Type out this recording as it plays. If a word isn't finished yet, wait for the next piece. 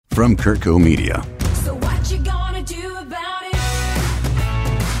from Kurtco Media. So what you gonna do about it?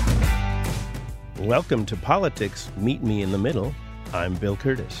 Welcome to Politics, Meet Me in the Middle. I'm Bill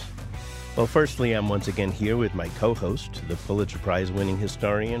Curtis. Well, firstly, I'm once again here with my co-host, the Pulitzer Prize-winning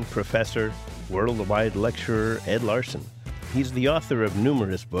historian, professor, worldwide lecturer, Ed Larson. He's the author of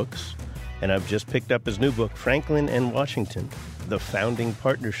numerous books, and I've just picked up his new book, Franklin and Washington, The Founding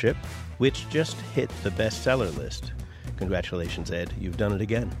Partnership, which just hit the bestseller list. Congratulations, Ed. You've done it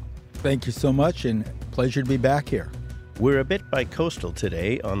again. Thank you so much, and pleasure to be back here. We're a bit bi-coastal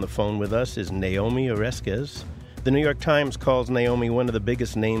today. On the phone with us is Naomi Oreskes. The New York Times calls Naomi one of the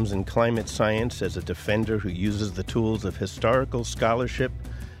biggest names in climate science as a defender who uses the tools of historical scholarship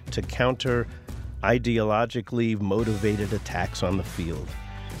to counter ideologically motivated attacks on the field.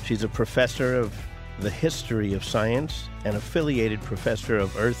 She's a professor of the history of science, an affiliated professor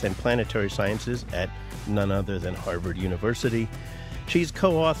of earth and planetary sciences at none other than Harvard University. She's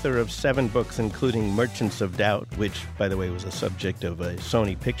co-author of 7 books, including Merchants of Doubt, which, by the way, was a subject of a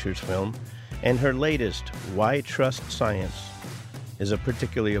Sony Pictures film. And her latest, Why Trust Science, is a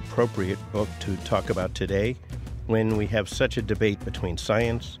particularly appropriate book to talk about today when we have such a debate between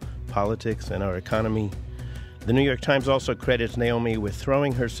science, politics, and our economy. The New York Times also credits Naomi with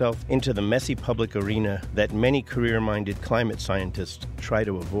throwing herself into the messy public arena that many career-minded climate scientists try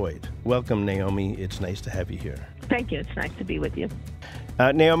to avoid. Welcome, Naomi. It's nice to have you here. Thank you. It's nice to be with you.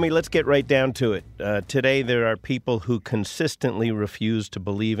 Naomi, let's get right down to it. Today, there are people who consistently refuse to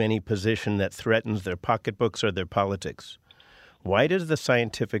believe any position that threatens their pocketbooks or their politics. Why does the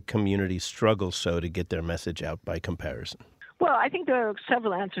scientific community struggle so to get their message out by comparison? Well, I think there are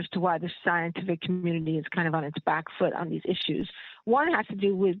several answers to why the scientific community is kind of on its back foot on these issues. One has to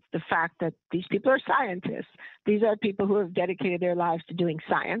do with the fact that these people are scientists. These are people who have dedicated their lives to doing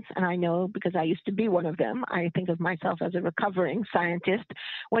science, and I know because I used to be one of them. I think of myself as a recovering scientist.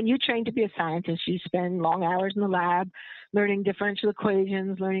 When you train to be a scientist, you spend long hours in the lab learning differential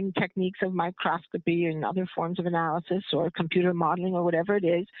equations, learning techniques of microscopy and other forms of analysis or computer modeling or whatever it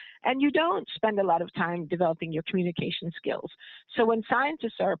is, and you don't spend a lot of time developing your communication skills. So when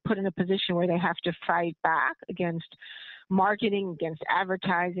scientists are put in a position where they have to fight back against marketing, against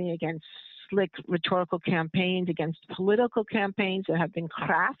advertising, against slick rhetorical campaigns, against political campaigns that have been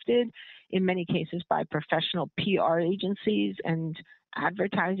crafted in many cases by professional PR agencies and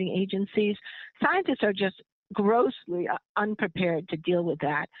advertising agencies, scientists are just grossly unprepared to deal with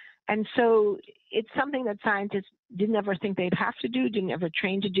that. And so it's something that scientists didn't ever think they'd have to do, didn't ever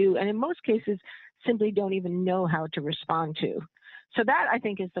train to do, and in most cases simply don't even know how to respond to. So that, I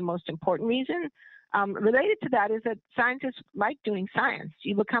think, is the most important reason. Related to that is that scientists like doing science.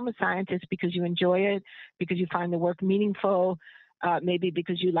 You become a scientist because you enjoy it, because you find the work meaningful, maybe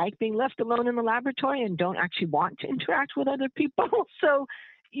because you like being left alone in the laboratory and don't actually want to interact with other people. So,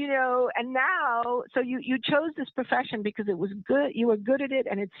 and now, so you chose this profession because it was good, you were good at it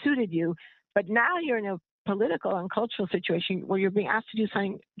and it suited you, but now you're in a political and cultural situation where you're being asked to do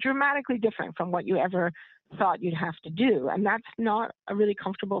something dramatically different from what you ever thought you'd have to do. And that's not a really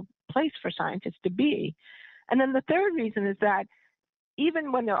comfortable place for scientists to be. And then the third reason is that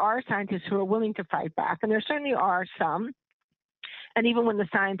even when there are scientists who are willing to fight back, and there certainly are some, and even when the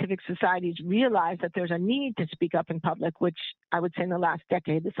scientific societies realize that there's a need to speak up in public, which I would say in the last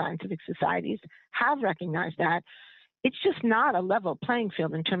decade, the scientific societies have recognized that, it's just not a level playing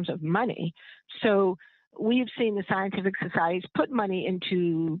field in terms of money. So we've seen the scientific societies put money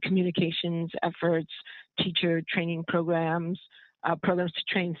into communications efforts, teacher training programs, programs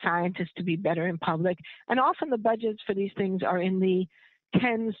to train scientists to be better in public. And often the budgets for these things are in the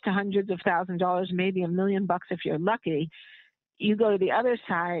tens to hundreds of thousands of dollars, maybe $1 million if you're lucky. You go to the other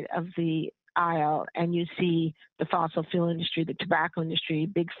side of the aisle and you see the fossil fuel industry, the tobacco industry,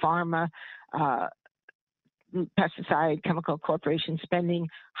 big pharma, pesticide, chemical corporations spending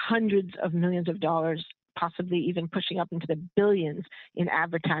hundreds of millions of dollars, possibly even pushing up into the billions in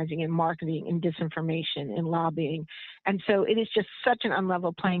advertising and marketing and disinformation and lobbying. And so it is just such an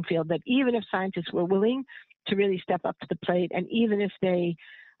unlevel playing field that even if scientists were willing to really step up to the plate, and even if they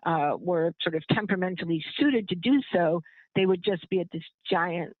were sort of temperamentally suited to do so, they would just be at this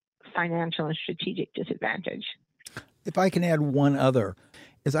giant financial and strategic disadvantage. If I can add one other,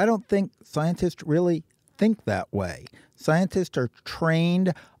 is I don't think scientists really think that way. Scientists are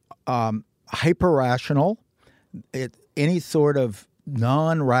trained hyper-rational. Any sort of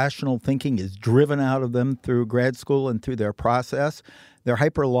non-rational thinking is driven out of them through grad school and through their process. They're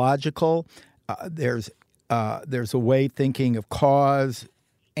hyper-logical. There's a way thinking of cause,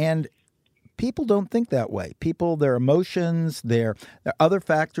 and people don't think that way. People, their emotions, their other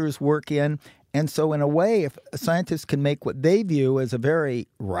factors work in, And so in a way, if scientists can make what they view as a very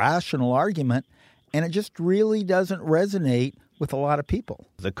rational argument, and it just really doesn't resonate with a lot of people.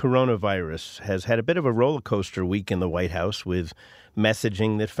 The coronavirus has had a bit of a roller coaster week in the White House with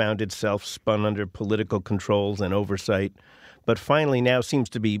messaging that found itself spun under political controls and oversight, but finally now seems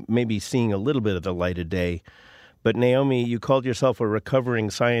to be maybe seeing a little bit of the light of day. But Naomi, you called yourself a recovering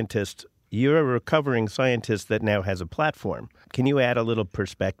scientist. You're a recovering scientist that now has a platform. Can you add a little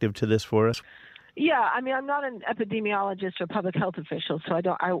perspective to this for us? Yeah, I mean, I'm not an epidemiologist or public health official, so I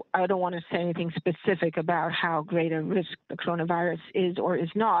don't want to say anything specific about how great a risk the coronavirus is or is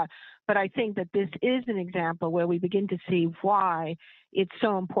not. But I think that this is an example where we begin to see why it's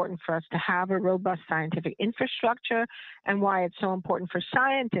so important for us to have a robust scientific infrastructure and why it's so important for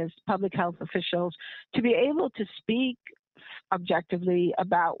scientists, public health officials, to be able to speak objectively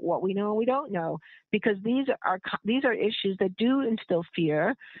about what we know and we don't know, because these are issues that do instill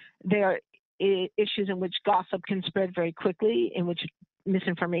fear. They are issues in which gossip can spread very quickly, in which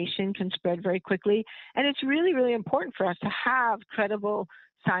misinformation can spread very quickly. And it's really, really important for us to have credible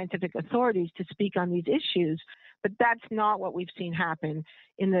scientific authorities to speak on these issues. But that's not what we've seen happen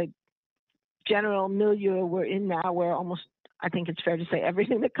in the general milieu we're in now, where almost, I think it's fair to say,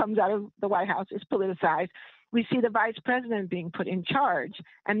 everything that comes out of the White House is politicized. We see the vice president being put in charge,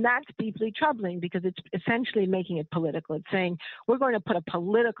 and that's deeply troubling because it's essentially making it political. It's saying we're going to put a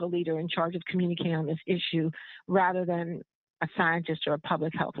political leader in charge of communicating on this issue rather than a scientist or a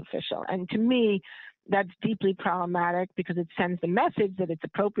public health official. And to me, that's deeply problematic because it sends the message that it's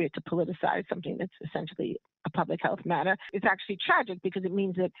appropriate to politicize something that's essentially a public health matter. It's actually tragic because it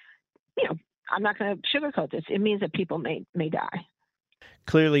means that, I'm not going to sugarcoat this. It means that people may die.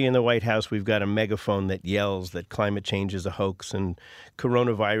 Clearly in the White House, we've got a megaphone that yells that climate change is a hoax and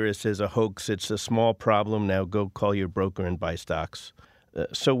coronavirus is a hoax. It's a small problem. Now go call your broker and buy stocks.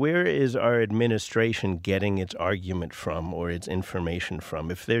 So where is our administration getting its argument from or its information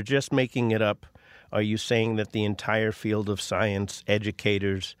from? If they're just making it up, are you saying that the entire field of science,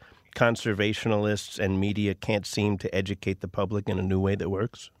 educators, conservationists, and media can't seem to educate the public in a new way that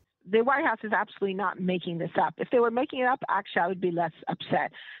works? The White House is absolutely not making this up. If they were making it up, actually, I would be less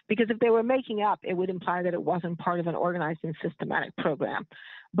upset. Because if they were making it up, it would imply that it wasn't part of an organized and systematic program.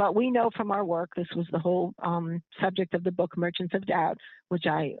 But we know from our work, this was the whole subject of the book Merchants of Doubt, which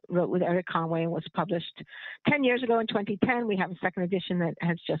I wrote with Eric Conway and was published 10 years ago in 2010. We have a second edition that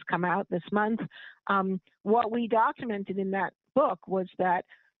has just come out this month. What we documented in that book was that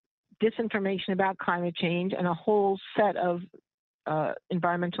disinformation about climate change and a whole set of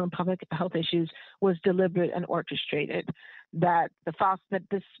environmental and public health issues was deliberate and orchestrated. That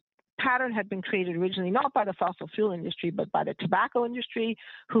this pattern had been created originally not by the fossil fuel industry, but by the tobacco industry,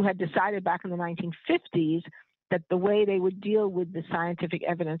 who had decided back in the 1950s that the way they would deal with the scientific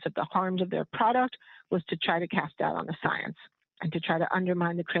evidence of the harms of their product was to try to cast doubt on the science and to try to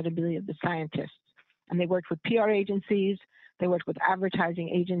undermine the credibility of the scientists. And they worked with PR agencies, they worked with advertising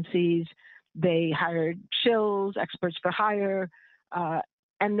agencies, they hired shills, experts for hire,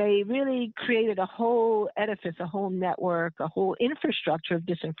 and they really created a whole edifice, a whole network, a whole infrastructure of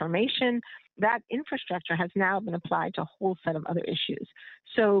disinformation. That infrastructure has now been applied to a whole set of other issues.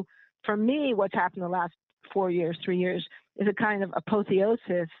 So for me, what's happened the last 3 years, is a kind of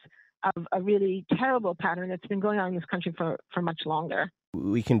apotheosis of a really terrible pattern that's been going on in this country for much longer.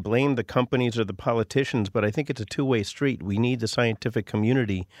 We can blame the companies or the politicians, but I think it's a two-way street. We need the scientific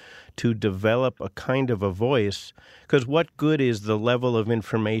community to develop a kind of a voice, because what good is the level of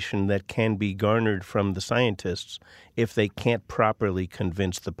information that can be garnered from the scientists if they can't properly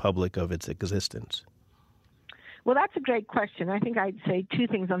convince the public of its existence? Well, that's a great question. I think I'd say two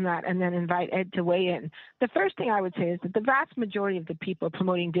things on that and then invite Ed to weigh in. The first thing I would say is that the vast majority of the people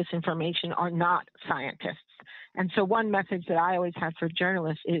promoting disinformation are not scientists. And so one message that I always have for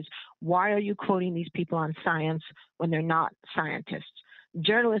journalists is, why are you quoting these people on science when they're not scientists?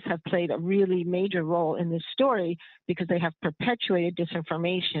 Journalists have played a really major role in this story because they have perpetuated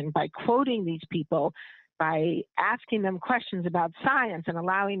disinformation by quoting these people, by asking them questions about science and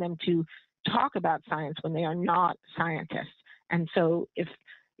allowing them to talk about science when they are not scientists. And so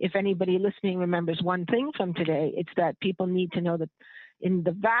if anybody listening remembers one thing from today, it's that people need to know that in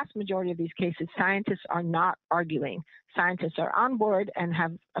the vast majority of these cases, scientists are not arguing. Scientists are on board and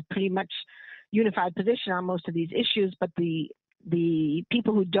have a pretty much unified position on most of these issues, but the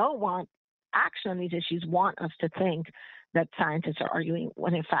people who don't want action on these issues want us to think that scientists are arguing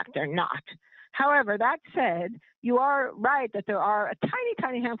when in fact they're not. However, that said, you are right that there are a tiny,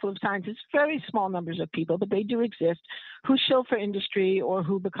 tiny handful of scientists, very small numbers of people, but they do exist, who shill for industry or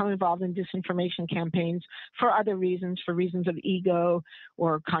who become involved in disinformation campaigns for other reasons, for reasons of ego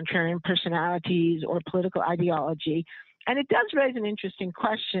or contrarian personalities or political ideology. And it does raise an interesting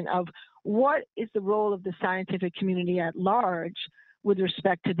question of what is the role of the scientific community at large with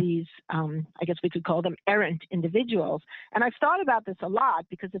respect to these, I guess we could call them errant individuals. And I've thought about this a lot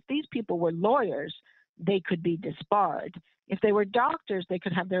because if these people were lawyers, they could be disbarred. If they were doctors, they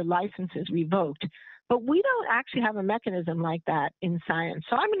could have their licenses revoked. But we don't actually have a mechanism like that in science.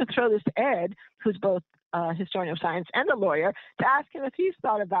 So I'm going to throw this to Ed, who's both a historian of science and a lawyer, to ask him if he's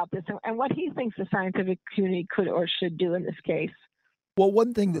thought about this and what he thinks the scientific community could or should do in this case. Well,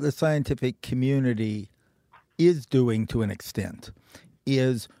 one thing that the scientific community is doing to an extent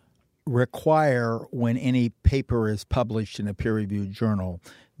is require, when any paper is published in a peer-reviewed journal,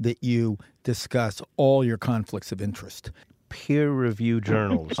 that you discuss all your conflicts of interest. Peer-reviewed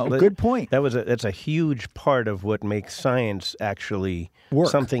journals. Oh, good point. That's a huge part of what makes science actually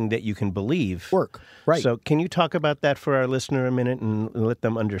something that you can believe. Right. So can you talk about that for our listener a minute and let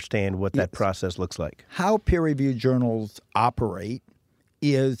them understand what that process looks like? How peer-reviewed journals operate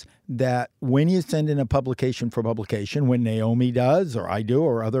is that when you send in a publication for publication, when Naomi does, or I do,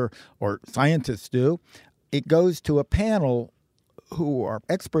 or scientists do, it goes to a panel who are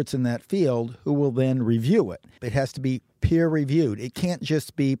experts in that field who will then review it. It has to be peer-reviewed. It can't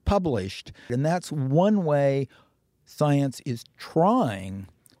just be published. And that's one way science is trying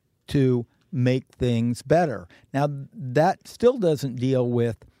to make things better. Now, that still doesn't deal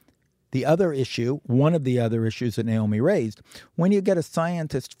with the other issue, one of the other issues that Naomi raised. When you get a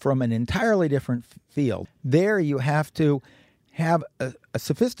scientist from an entirely different field, there you have to have a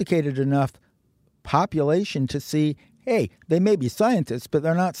sophisticated enough population to see, hey, they may be scientists, but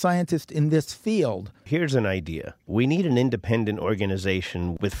they're not scientists in this field. Here's an idea. We need an independent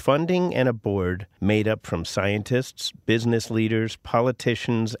organization with funding and a board made up from scientists, business leaders,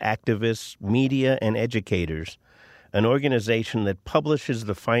 politicians, activists, media, and educators. An organization that publishes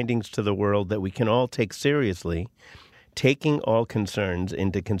the findings to the world that we can all take seriously, taking all concerns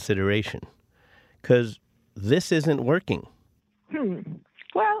into consideration. Because this isn't working.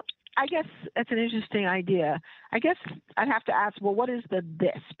 Well, I guess that's an interesting idea. I guess I'd have to ask, well, what is the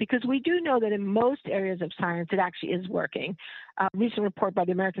this? Because we do know that in most areas of science, it actually is working. A recent report by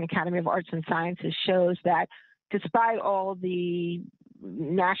the American Academy of Arts and Sciences shows that despite all the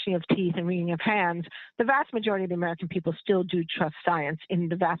gnashing of teeth and wringing of hands, the vast majority of the American people still do trust science in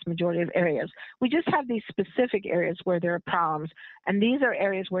the vast majority of areas. We just have these specific areas where there are problems, and these are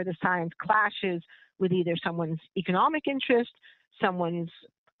areas where the science clashes with either someone's economic interest, someone's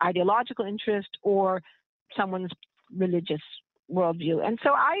ideological interest, or someone's religious worldview. And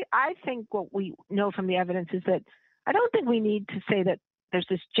so I think what we know from the evidence is that I don't think we need to say that there's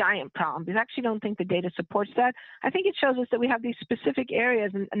this giant problem, because I actually don't think the data supports that. I think it shows us that we have these specific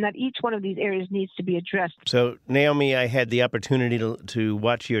areas and that each one of these areas needs to be addressed. So, Naomi, I had the opportunity to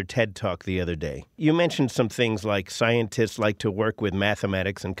watch your TED Talk the other day. You mentioned some things like scientists like to work with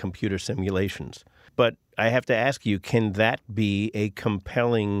mathematics and computer simulations. But I have to ask you, can that be a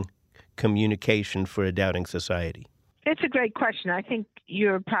compelling communication for a doubting society? It's a great question. I think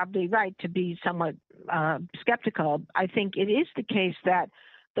you're probably right to be somewhat skeptical. I think it is the case that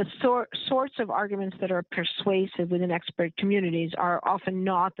the sorts of arguments that are persuasive within expert communities are often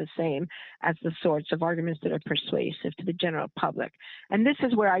not the same as the sorts of arguments that are persuasive to the general public. And this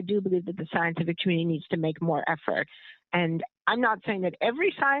is where I do believe that the scientific community needs to make more effort. And I'm not saying that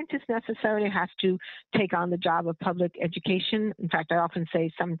every scientist necessarily has to take on the job of public education. In fact, I often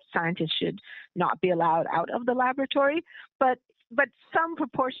say some scientists should not be allowed out of the laboratory, but some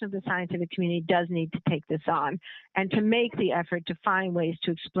proportion of the scientific community does need to take this on and to make the effort to find ways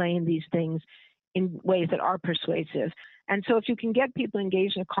to explain these things in ways that are persuasive. And so if you can get people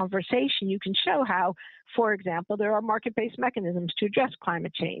engaged in a conversation, you can show how, for example, there are market-based mechanisms to address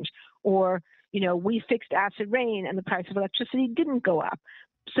climate change, or, we fixed acid rain and the price of electricity didn't go up.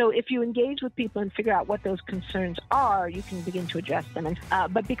 So if you engage with people and figure out what those concerns are, you can begin to address them.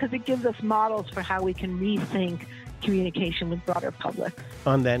 But because it gives us models for how we can rethink communication with broader public.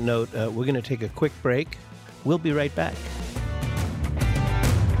 On that note, we're going to take a quick break. We'll be right back.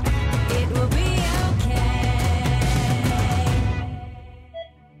 It will be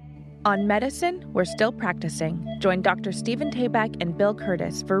On Medicine, We're Still Practicing. Join Dr. Stephen Tabak and Bill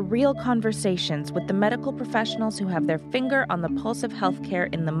Curtis for real conversations with the medical professionals who have their finger on the pulse of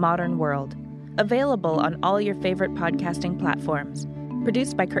healthcare in the modern world. Available on all your favorite podcasting platforms.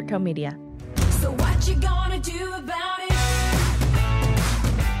 Produced by Kurtco Media. So what you gonna do about it?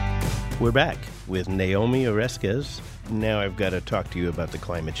 We're back with Naomi Oreskes. Now I've got to talk to you about the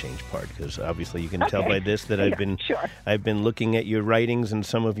climate change part, because obviously you can tell by this that I've been looking at your writings and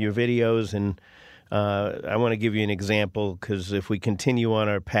some of your videos, and I want to give you an example, because if we continue on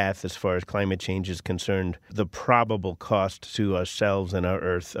our path as far as climate change is concerned, the probable cost to ourselves and our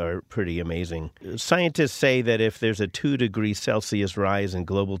Earth are pretty amazing. Scientists say that if there's a 2 degrees Celsius rise in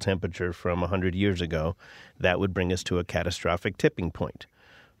global temperature from 100 years ago, that would bring us to a catastrophic tipping point.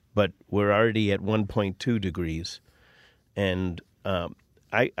 But we're already at 1.2 degrees. And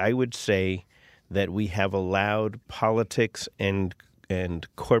I would say that we have allowed politics and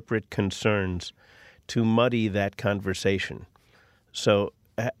corporate concerns to muddy that conversation. So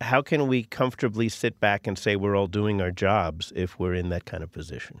how can we comfortably sit back and say we're all doing our jobs if we're in that kind of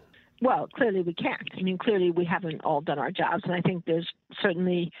position? Well, clearly we can't. I mean, clearly we haven't all done our jobs, and I think there's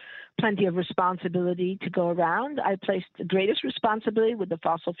certainly plenty of responsibility to go around. I place the greatest responsibility with the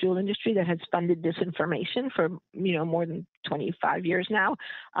fossil fuel industry that has funded disinformation for, more than 25 years now.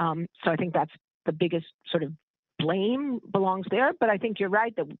 So I think that's the biggest sort of blame belongs there. But I think you're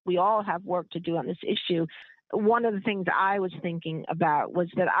right that we all have work to do on this issue. One of the things I was thinking about was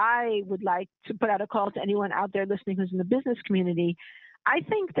that I would like to put out a call to anyone out there listening who's in the business community. I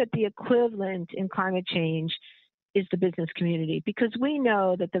think that the equivalent in climate change is the business community, because we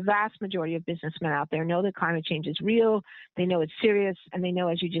know that the vast majority of businessmen out there know that climate change is real, they know it's serious, and they know,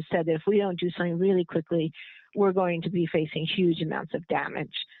 as you just said, that if we don't do something really quickly, we're going to be facing huge amounts of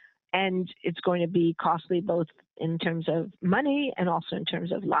damage. And it's going to be costly both in terms of money and also in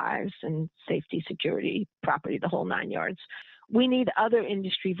terms of lives and safety, security, property, the whole 9 yards. We need other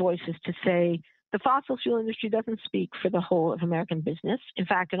industry voices to say, the fossil fuel industry doesn't speak for the whole of American business. In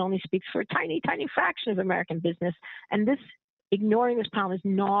fact, it only speaks for a tiny, tiny fraction of American business. And ignoring this problem is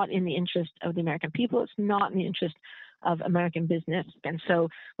not in the interest of the American people. It's not in the interest of American business. And so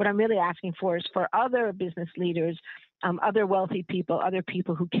what I'm really asking for is for other business leaders, other wealthy people, other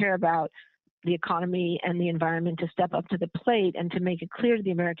people who care about the economy and the environment to step up to the plate and to make it clear to the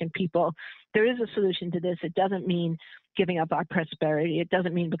American people there is a solution to this. It doesn't mean giving up our prosperity. It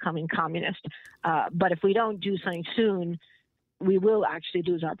doesn't mean becoming communist. But if we don't do something soon, we will actually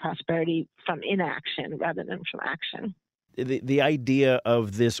lose our prosperity from inaction rather than from action. The idea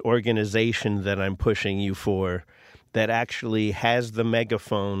of this organization that I'm pushing you for, that actually has the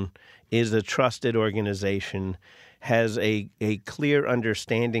megaphone, is a trusted organization, has a clear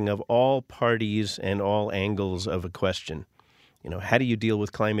understanding of all parties and all angles of a question. How do you deal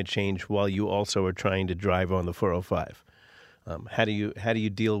with climate change while you also are trying to drive on the 405? How do you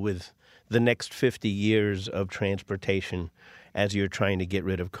deal with the next 50 years of transportation as you're trying to get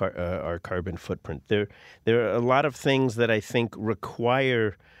rid of our carbon footprint? There are a lot of things that I think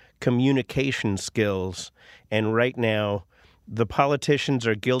require communication skills, and right now the politicians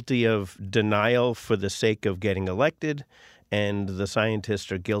are guilty of denial for the sake of getting elected, and the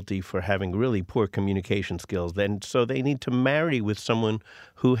scientists are guilty for having really poor communication skills. And so they need to marry with someone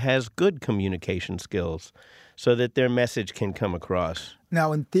who has good communication skills so that their message can come across.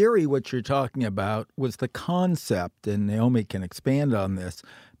 Now, in theory, what you're talking about was the concept, and Naomi can expand on this,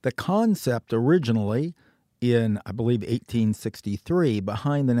 the concept originally in, I believe, 1863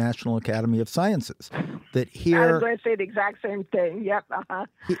 behind the National Academy of Sciences. That here, I was going to say the exact same thing. Yep.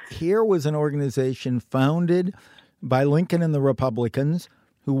 Here was an organization founded by Lincoln and the Republicans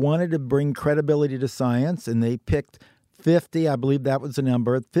who wanted to bring credibility to science, and they picked 50, I believe that was the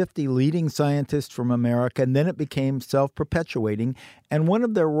number, 50 leading scientists from America, and then it became self-perpetuating. And one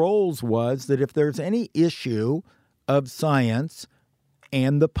of their roles was that if there's any issue of science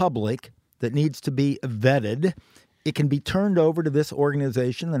and the public that needs to be vetted, it can be turned over to this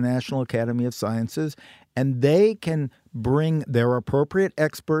organization, the National Academy of Sciences, and they can bring their appropriate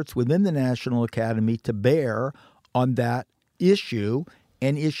experts within the National Academy to bear on that issue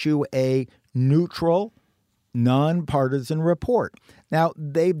and issue a neutral, nonpartisan report. Now,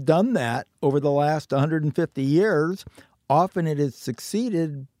 they've done that over the last 150 years. Often it has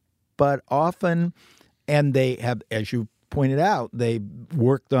succeeded, but often, and they have, as you pointed out, they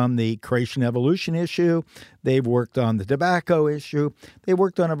worked on the creation evolution issue. They've worked on the tobacco issue. They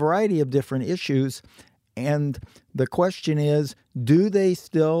worked on a variety of different issues. And the question is, do they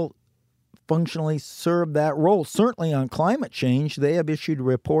still functionally serve that role? Certainly on climate change, they have issued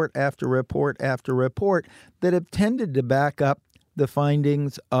report after report after report that have tended to back up the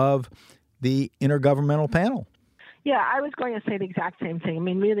findings of the Intergovernmental Panel. Yeah, I was going to say the exact same thing. I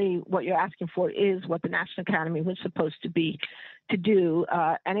mean, really, what you're asking for is what the National Academy was supposed to do.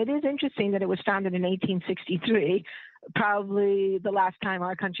 And it is interesting that it was founded in 1863, probably the last time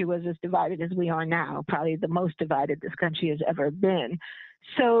our country was as divided as we are now, probably the most divided this country has ever been.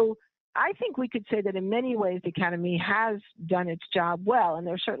 So I think we could say that in many ways the Academy has done its job well, and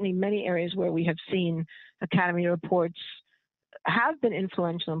there are certainly many areas where we have seen Academy reports have been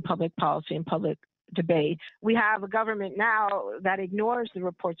influential in public policy and public debate. We have a government now that ignores the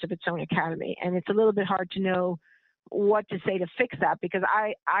reports of its own Academy, and it's a little bit hard to know what to say to fix that, because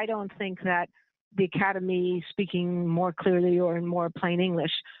I don't think that the Academy, speaking more clearly or in more plain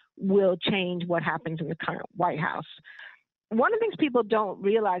English, will change what happens in the current White House. One of the things people don't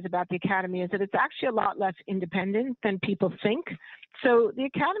realize about the Academy is that it's actually a lot less independent than people think. So the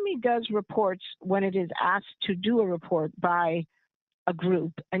Academy does reports when it is asked to do a report by a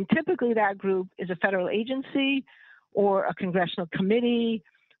group. And typically that group is a federal agency or a congressional committee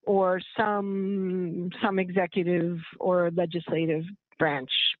or some executive or legislative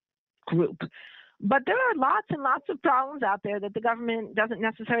branch group. But there are lots and lots of problems out there that the government doesn't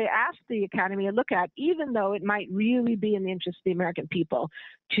necessarily ask the Academy to look at, even though it might really be in the interest of the American people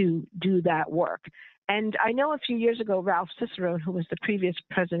to do that work. And I know a few years ago, Ralph Cicero, who was the previous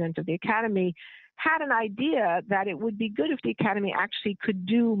president of the Academy, had an idea that it would be good if the Academy actually could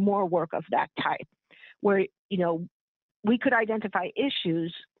do more work of that type, where, we could identify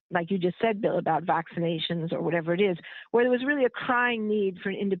issues, like you just said, Bill, about vaccinations or whatever it is, where there was really a crying need for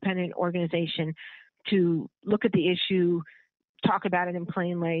an independent organization to look at the issue, talk about it in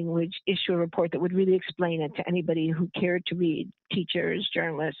plain language, issue a report that would really explain it to anybody who cared to read, teachers,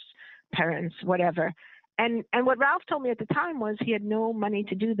 journalists, parents, whatever. And what Ralph told me at the time was he had no money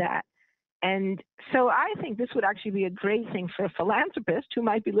to do that. And so I think this would actually be a great thing for a philanthropist who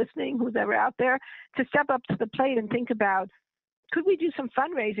might be listening, who's ever out there, to step up to the plate and think about, could we do some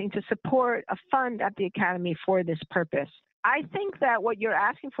fundraising to support a fund at the Academy for this purpose? I think that what you're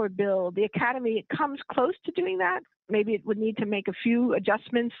asking for, Bill, the Academy comes close to doing that. Maybe it would need to make a few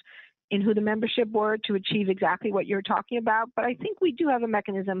adjustments in who the membership were to achieve exactly what you're talking about. But I think we do have a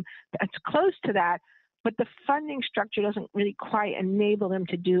mechanism that's close to that. But the funding structure doesn't really quite enable them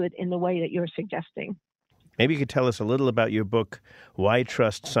to do it in the way that you're suggesting. Maybe you could tell us a little about your book, Why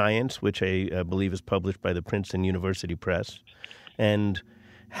Trust Science, which I believe is published by the Princeton University Press. And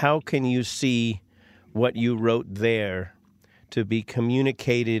how can you see what you wrote there to be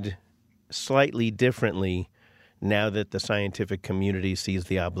communicated slightly differently now that the scientific community sees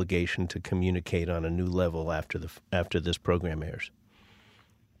the obligation to communicate on a new level after this program airs?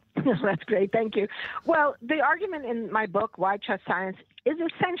 That's great. Thank you. Well, the argument in my book, Why Trust Science, is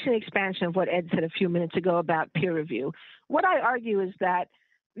essentially an expansion of what Ed said a few minutes ago about peer review. What I argue is that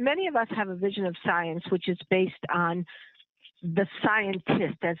many of us have a vision of science which is based on the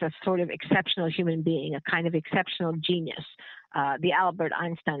scientist as a sort of exceptional human being, a kind of exceptional genius, the Albert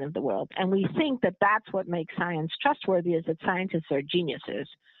Einstein of the world. And we think that that's what makes science trustworthy, is that scientists are geniuses.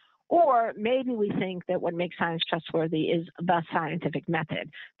 Or maybe we think that what makes science trustworthy is the scientific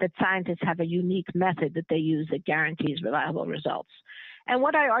method, that scientists have a unique method that they use that guarantees reliable results. And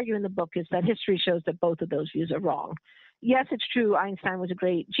what I argue in the book is that history shows that both of those views are wrong. Yes, it's true, Einstein was a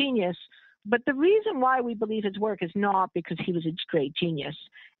great genius, but the reason why we believe his work is not because he was a great genius.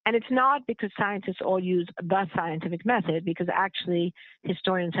 And it's not because scientists all use the scientific method, because actually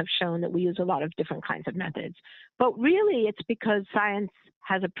historians have shown that we use a lot of different kinds of methods. But really, it's because science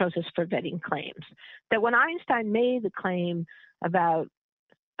has a process for vetting claims. That when Einstein made the claim about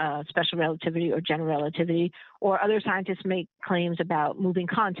special relativity or general relativity, or other scientists make claims about moving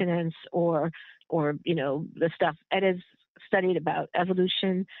continents, or the stuff Ed has studied about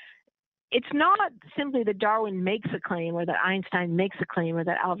evolution, it's not simply that Darwin makes a claim, or that Einstein makes a claim, or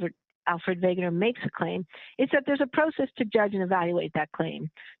that Alfred Wegener makes a claim. It's that there's a process to judge and evaluate that claim,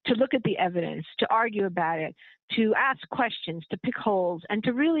 to look at the evidence, to argue about it, to ask questions, to pick holes, and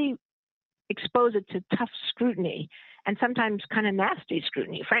to really expose it to tough scrutiny, and sometimes kind of nasty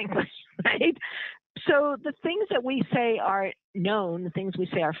scrutiny, frankly, right? So the things that we say are known, the things we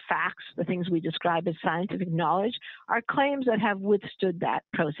say are facts, the things we describe as scientific knowledge, are claims that have withstood that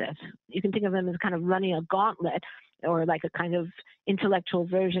process. You can think of them as kind of running a gauntlet, or like a kind of intellectual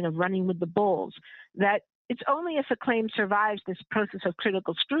version of running with the bulls, that it's only if a claim survives this process of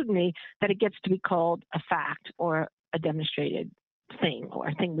critical scrutiny that it gets to be called a fact or a demonstrated thing, or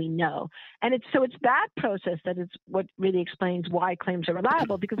a thing we know. And it's that process that is what really explains why claims are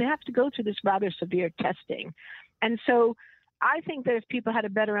reliable, because they have to go through this rather severe testing. And so I think that if people had a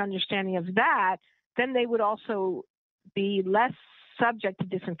better understanding of that, then they would also be less subject to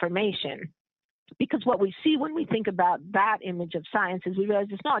disinformation. Because what we see when we think about that image of science is we realize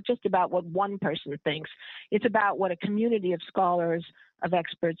it's not just about what one person thinks. It's about what a community of scholars, of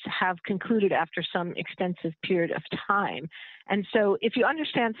experts have concluded after some extensive period of time. And so if you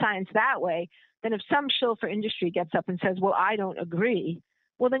understand science that way, then if some shill for industry gets up and says, well, I don't agree,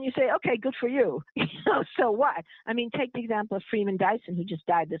 well, then you say, okay, good for you. So what? I mean, take the example of Freeman Dyson, who just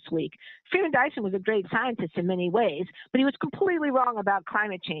died this week. Freeman Dyson was a great scientist in many ways, but he was completely wrong about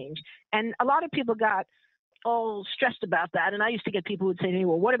climate change. And a lot of people got all stressed about that. And I used to get people who would say to me,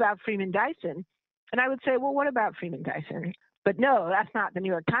 well, what about Freeman Dyson? And I would say, well, what about Freeman Dyson? But no, that's not the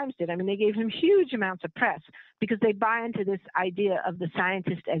New York Times did. I mean, they gave him huge amounts of press because they buy into this idea of the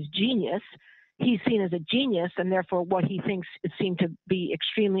scientist as genius. He's seen as a genius, and therefore what he thinks is seen to be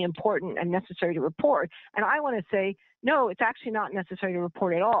extremely important and necessary to report. And I want to say, no, it's actually not necessary to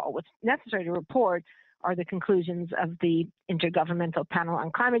report at all. What's necessary to report are the conclusions of the Intergovernmental Panel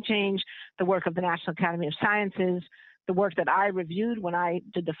on Climate Change, the work of the National Academy of Sciences, the work that I reviewed when I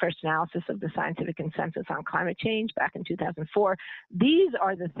did the first analysis of the scientific consensus on climate change back in 2004. These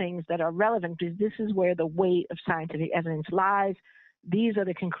are the things that are relevant because this is where the weight of scientific evidence lies. These are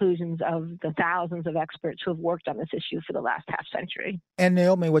the conclusions of the thousands of experts who have worked on this issue for the last half century. And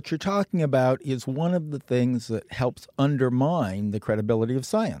Naomi, what you're talking about is one of the things that helps undermine the credibility of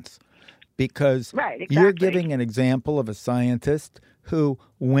science. Because You're giving an example of a scientist who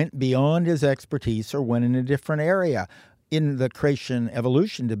went beyond his expertise or went in a different area. In the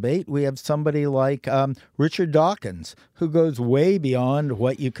creation-evolution debate, we have somebody like Richard Dawkins, who goes way beyond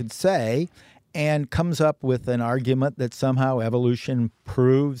what you could say and comes up with an argument that somehow evolution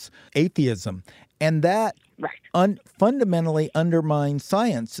proves atheism. And that fundamentally undermines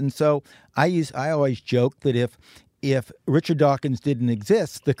science. And so I always joke that if Richard Dawkins didn't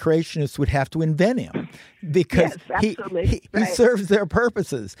exist, the creationists would have to invent him because he serves their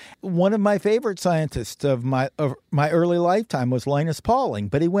purposes. One of my favorite scientists of my early lifetime was Linus Pauling,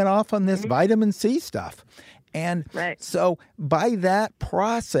 but he went off on this vitamin C stuff. And so by that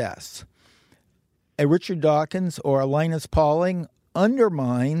process, a Richard Dawkins or a Linus Pauling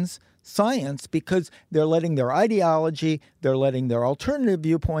undermines science because they're letting their ideology, they're letting their alternative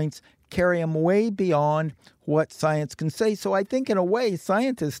viewpoints carry them way beyond what science can say. So I think in a way,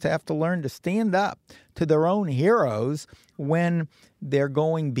 scientists have to learn to stand up to their own heroes when they're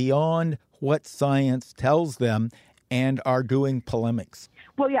going beyond what science tells them and are doing polemics.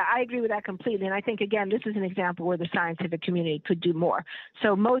 Well, yeah, I agree with that completely. And I think, again, this is an example where the scientific community could do more.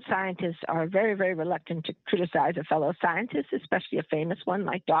 So most scientists are very, very reluctant to criticize a fellow scientist, especially a famous one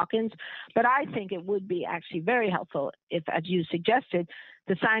like Dawkins. But I think it would be actually very helpful if, as you suggested,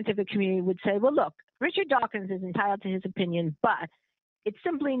 the scientific community would say, well, look, Richard Dawkins is entitled to his opinion, but it's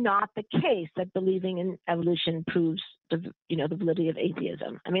simply not the case that believing in evolution proves the validity of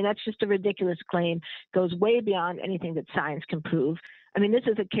atheism. I mean, that's just a ridiculous claim, goes way beyond anything that science can prove. I mean, this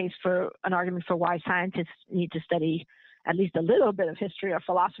is a case for an argument for why scientists need to study at least a little bit of history or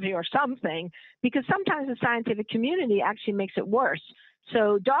philosophy or something, because sometimes the scientific community actually makes it worse.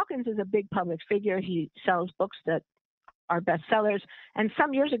 So Dawkins is a big public figure. He sells books that are bestsellers. And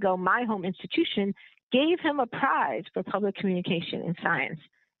some years ago, my home institution gave him a prize for public communication in science.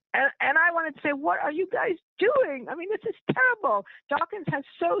 And I wanted to say, what are you guys doing? I mean, this is terrible. Dawkins has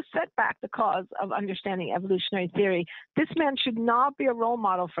so set back the cause of understanding evolutionary theory. This man should not be a role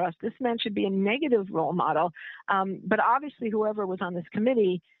model for us. This man should be a negative role model. But obviously, whoever was on this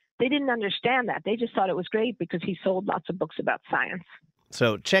committee, they didn't understand that. They just thought it was great because he sold lots of books about science.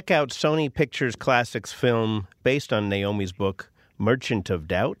 So check out Sony Pictures Classics film based on Naomi's book, Merchant of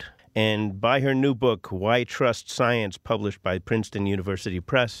Doubt, and buy her new book, Why Trust Science, published by Princeton University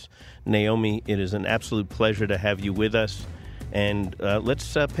Press. Naomi, it is an absolute pleasure to have you with us, and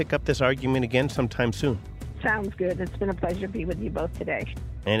let's pick up this argument again sometime soon. Sounds good. It's been a pleasure to be with you both today.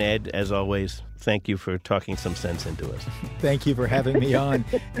 And Ed, as always, thank you for talking some sense into us. Thank you for having me on,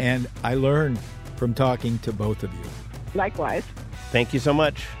 and I learned from talking to both of you. Likewise. Thank you so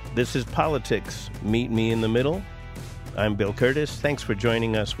much. This is Politics. Meet me in the middle. I'm Bill Curtis. Thanks for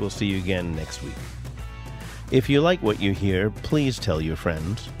joining us. We'll see you again next week. If you like what you hear, please tell your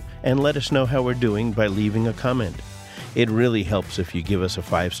friends and let us know how we're doing by leaving a comment. It really helps if you give us a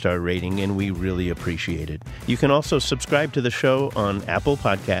 5-star rating, and we really appreciate it. You can also subscribe to the show on Apple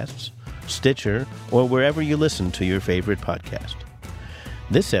Podcasts, Stitcher, or wherever you listen to your favorite podcast.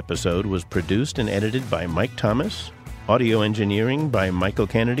 This episode was produced and edited by Mike Thomas, audio engineering by Michael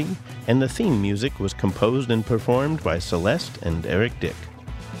Kennedy, and the theme music was composed and performed by Celeste and Eric Dick.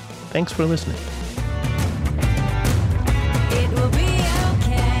 Thanks for listening. It will be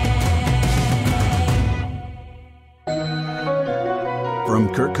okay.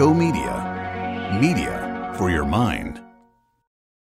 From Kirko Media, media for your mind.